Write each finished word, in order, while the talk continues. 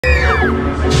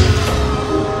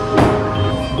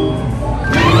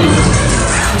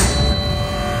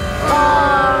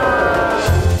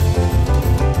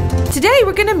Today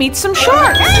we're gonna meet some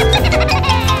sharks.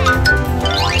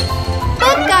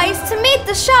 But guys, to meet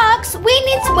the sharks, we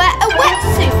need to wear a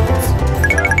wetsuit.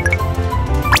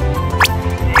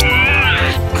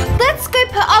 Let's go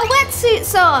put our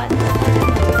wetsuits on.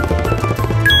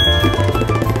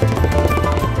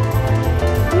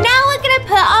 Now we're gonna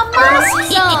put our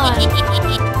masks on.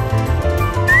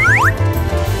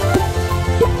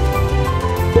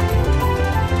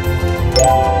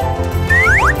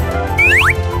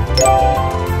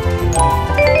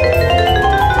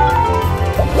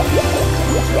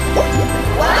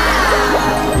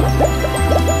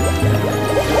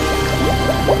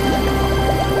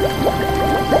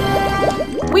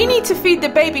 We need to feed the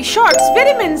baby sharks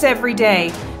vitamins every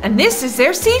day. And this is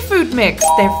their seafood mix.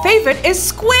 Their favorite is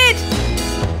squid.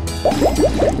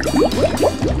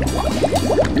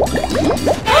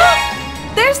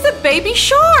 There's the baby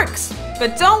sharks.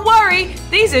 But don't worry,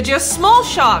 these are just small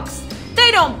sharks.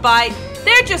 They don't bite.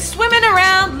 They're just swimming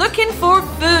around looking for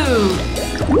food.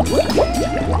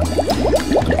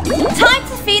 Time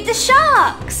to feed the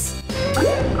sharks.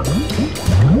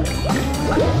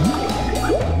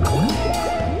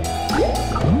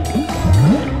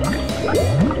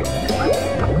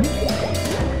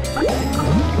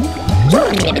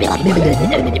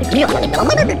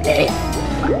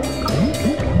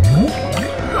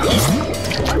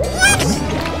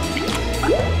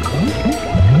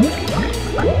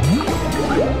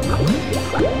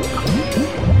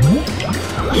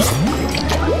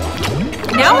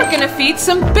 Now we're gonna feed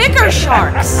some bigger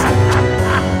sharks.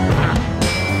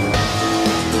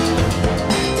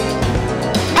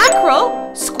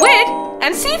 Mackerel, squid,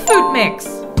 and seafood mix.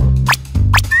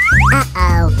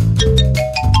 Uh-oh.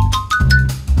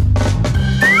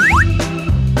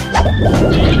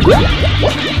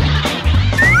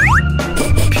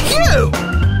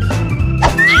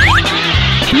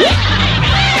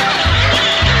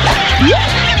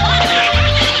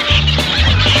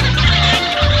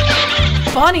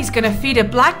 Bonnie's gonna feed a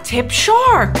black-tipped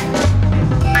shark. Hey,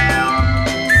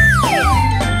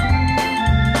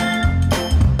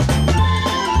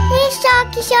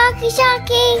 Sharky, Sharky,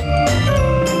 Sharky.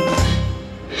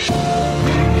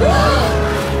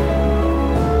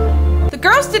 The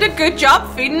girls did a good job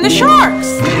feeding the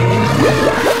sharks.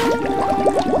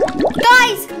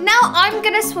 Guys, now I'm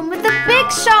gonna swim with the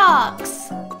big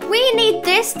sharks. We need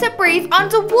this to breathe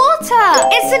underwater.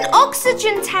 It's an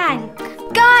oxygen tank.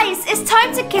 Guys, it's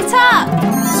time to kit up.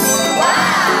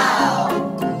 Wow!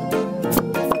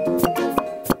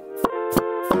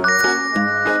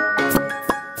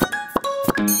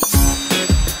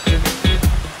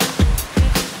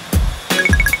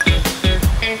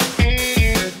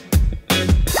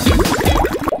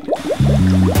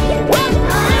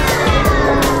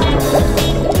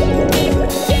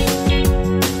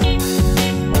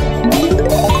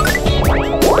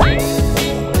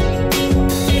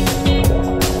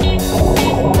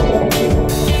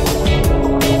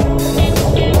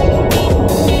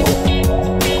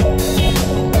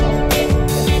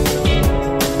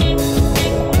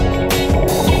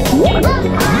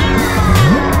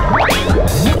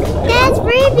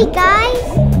 Guys.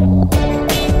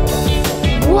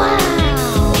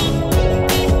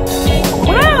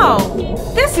 Wow!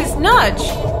 This is Nudge,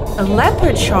 a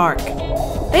leopard shark.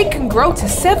 They can grow to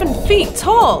 7 feet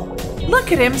tall.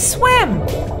 Look at him swim.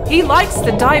 He likes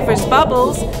the diver's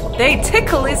bubbles. They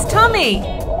tickle his tummy.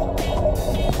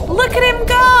 Look at him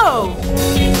go!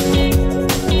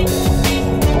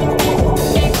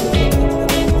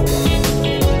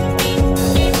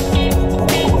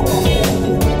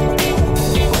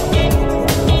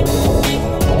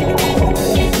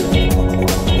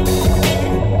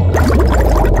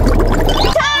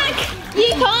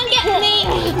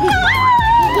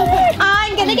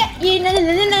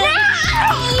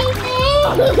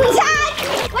 Tag!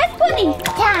 Where's Bunny?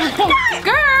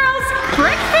 Girls,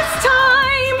 breakfast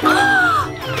time!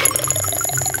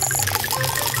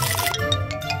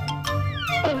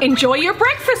 Enjoy your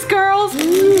breakfast, girls!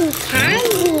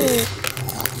 Candy!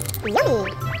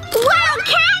 Yummy! Wow,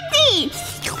 candy!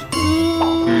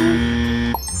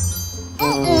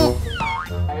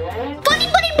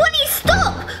 Bunny,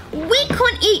 stop! We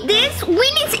can't eat this. We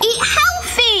need to eat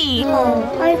healthy.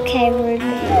 Oh, okay, Ruby.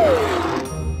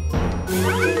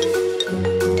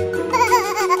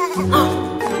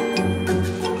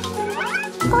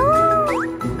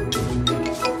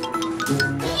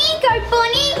 Here you go,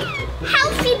 Bunny.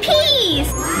 Healthy peas.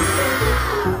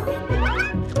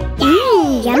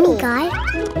 Yummy, guy.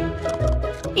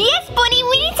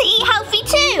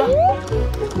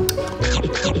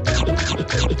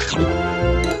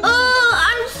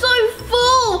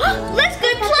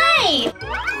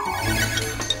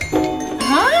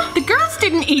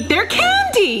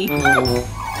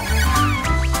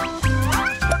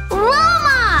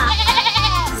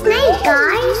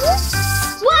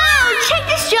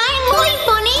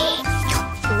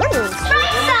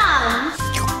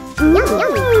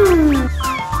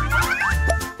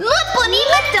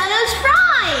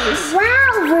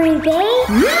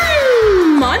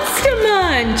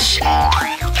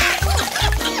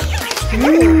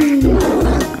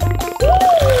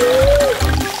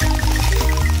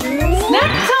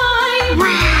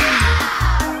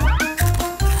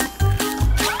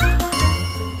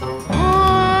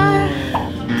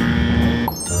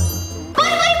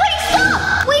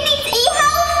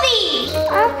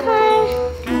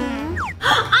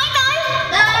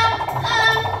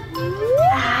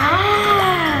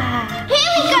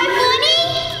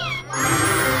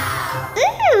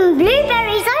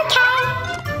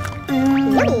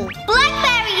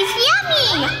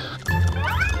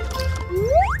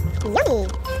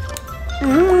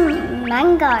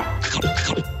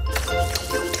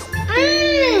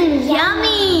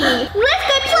 Yummy! Let's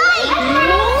go play!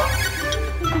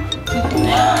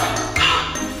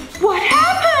 What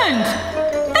happened?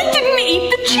 They didn't eat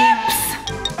the chips.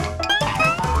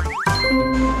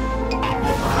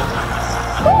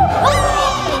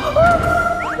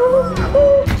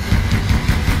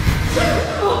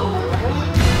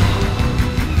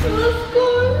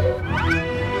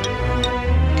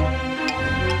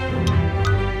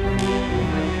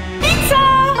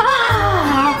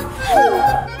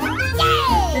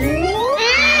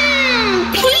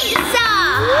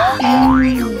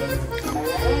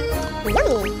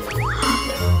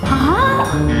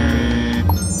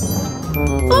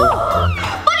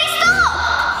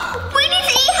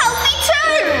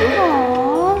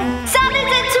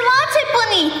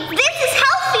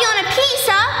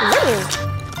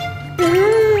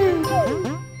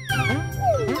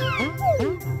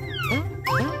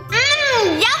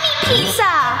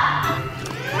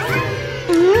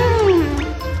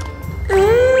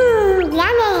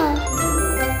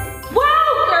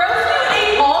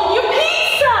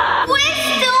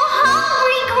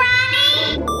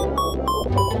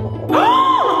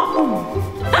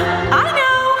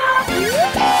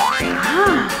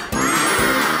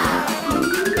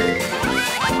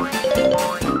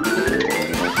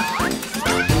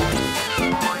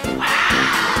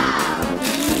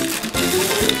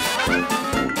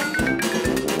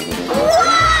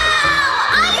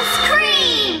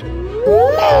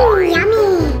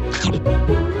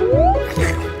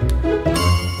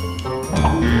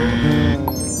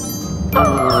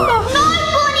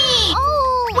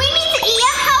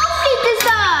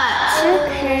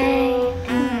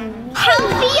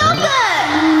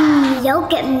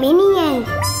 Yogurt minion.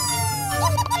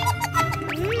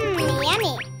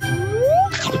 Yummy.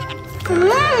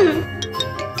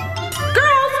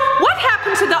 Girls, what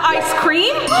happened to the ice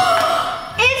cream?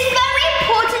 It's very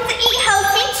important to eat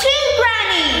healthy too,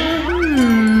 Granny.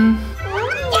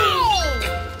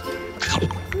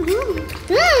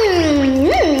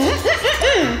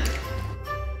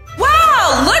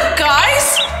 Wow, look guys!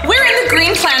 We're in the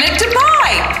green planet Dubai.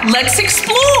 Let's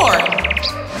explore.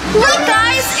 Look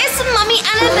guys, it's a mummy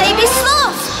and a baby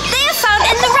sloth. They are found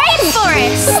in the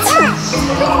rainforest.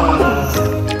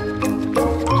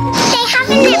 They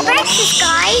haven't had breakfast,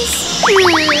 guys.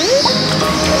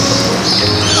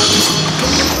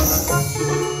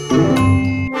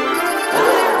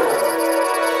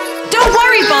 Don't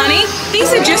worry, Bonnie.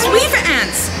 These are just weaver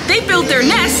ants. They build their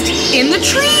nest in the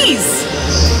trees.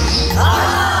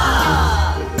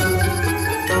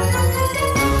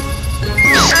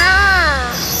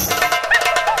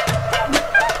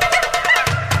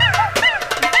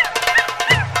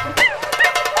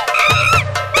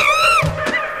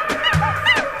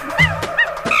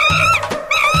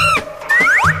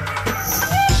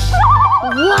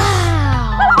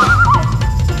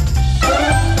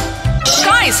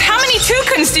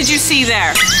 Did you see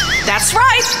there? That's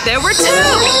right, there were two.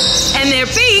 And their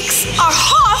beaks are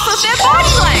half of their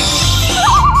body length.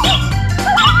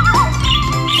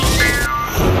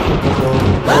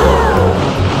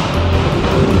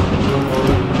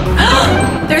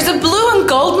 There's a blue and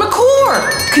gold macaw.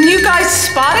 Can you guys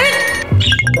spot it?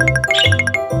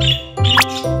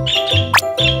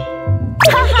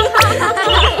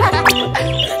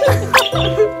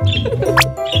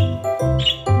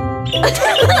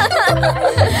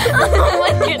 Oh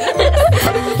my goodness.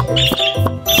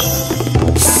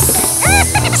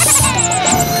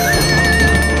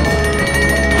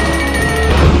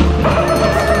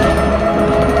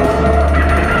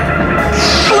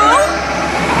 Hello?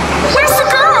 Where's the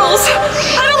girls?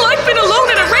 I don't like being alone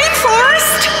in a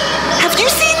rainforest. Have you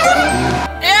seen them?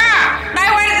 Yeah, they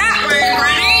went that way,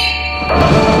 Granny.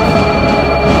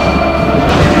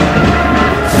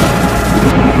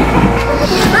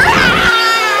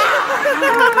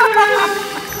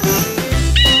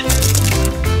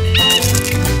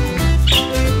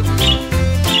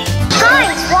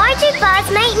 Birds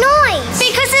make noise.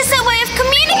 Because it's their way of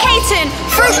communicating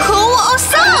through call or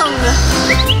song.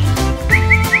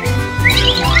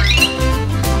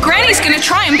 Granny's gonna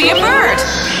try and be a bird.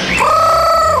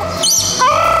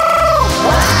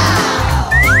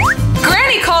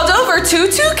 Granny called over 2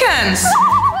 toucans.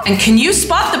 And can you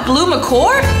spot the blue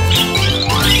macaw?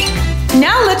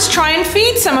 Now let's try and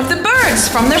feed some of the birds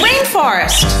from the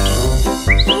rainforest.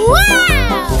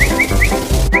 Wow!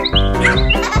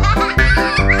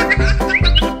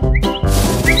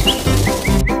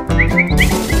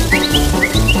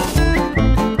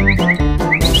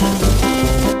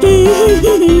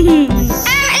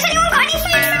 Has anyone got any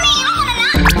food for me? I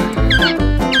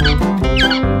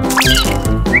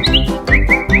want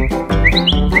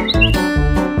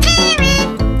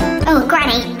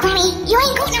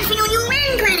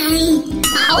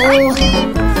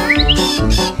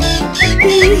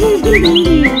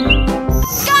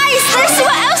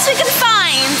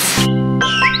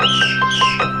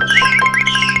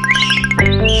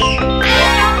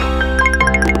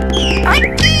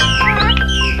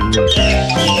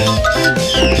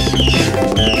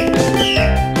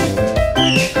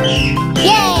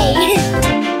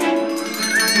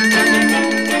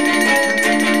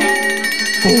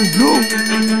I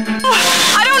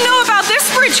don't know about this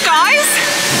bridge, guys.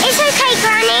 It's okay,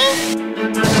 Granny.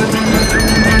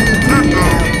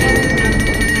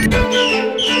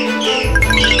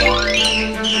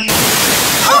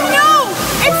 Oh no!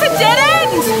 It's a dead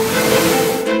end!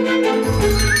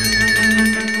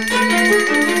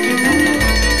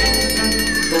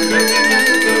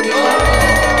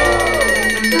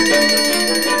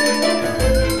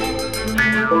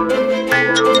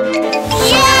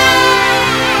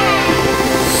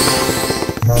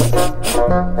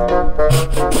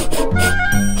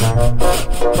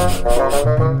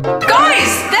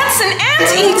 Guys, that's an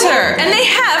anteater, and they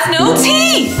have no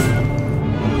teeth!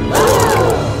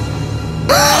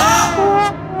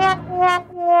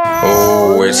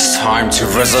 Oh, it's time to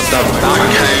visit the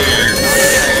Batcave!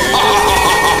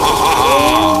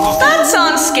 That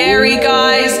sounds scary,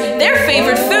 guys. Their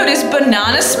favorite food is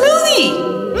banana smoothie.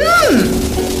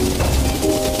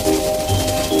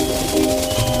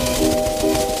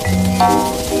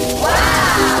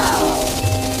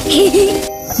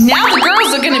 Now the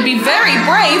girls are gonna be very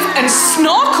brave and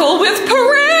snorkel with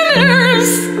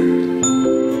piranhas!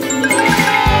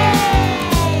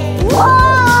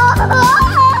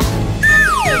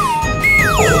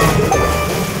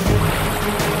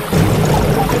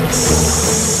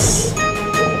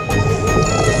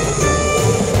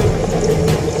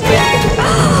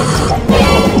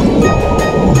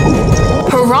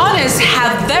 Piranhas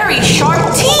have very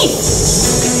sharp teeth.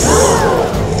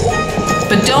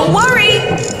 But don't worry,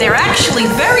 they're actually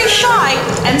very shy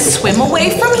and swim away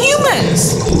from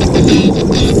humans.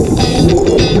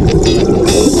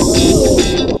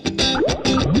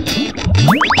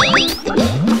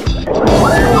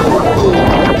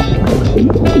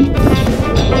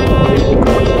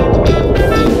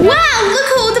 Wow, look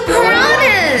at all the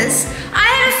piranhas! I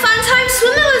had a fun time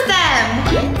swimming with them.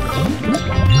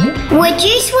 Would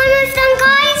you swim with them,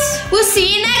 guys? We'll see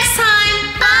you